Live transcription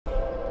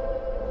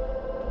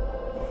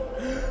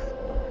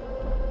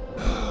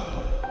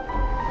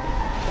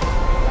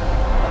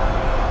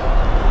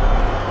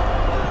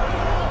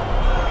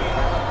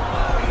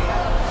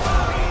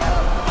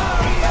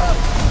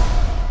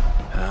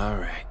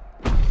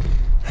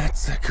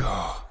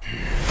Sicko.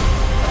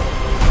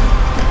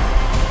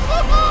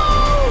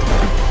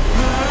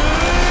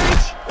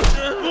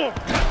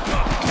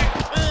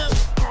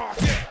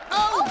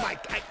 Oh my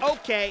God.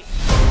 Okay.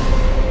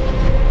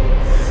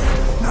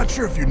 Not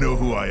sure if you know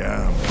who I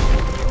am,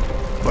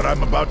 but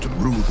I'm about to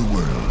rule the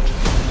world.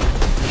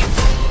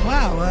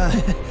 Wow,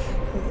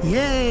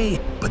 yay.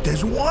 But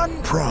there's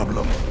one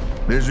problem.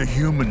 There's a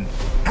human,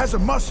 has a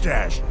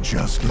mustache,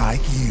 just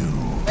like you.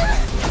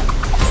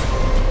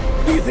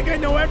 Do you think I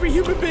know every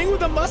human being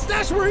with a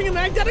mustache wearing an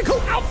identical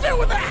outfit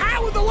with a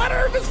hat with the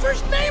letter of his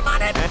first name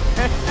on it?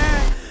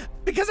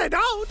 Because I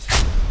don't.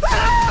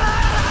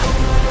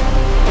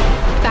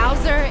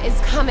 Bowser is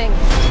coming.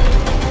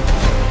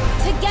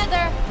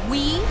 Together,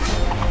 we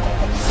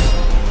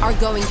are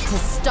going to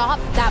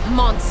stop that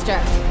monster.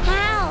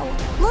 How?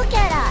 Look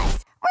at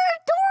us.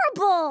 We're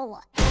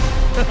adorable.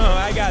 Oh,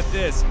 I got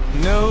this.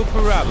 No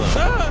problem.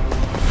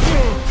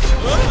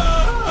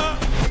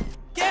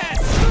 Yes!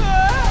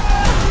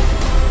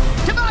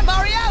 Come on,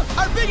 Mario!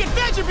 Our big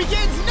adventure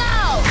begins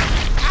now!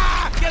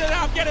 Ah! Get it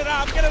off! Get it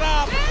off! Get it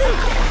off!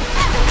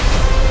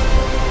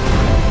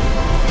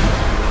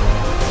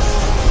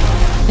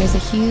 There's a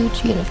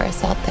huge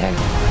universe out there.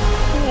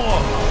 Whoa.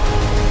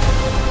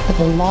 With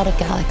a lot of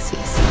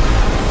galaxies.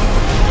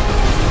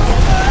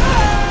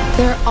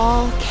 They're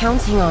all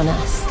counting on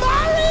us.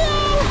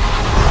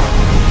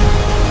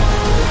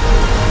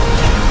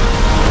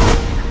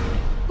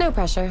 No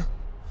pressure.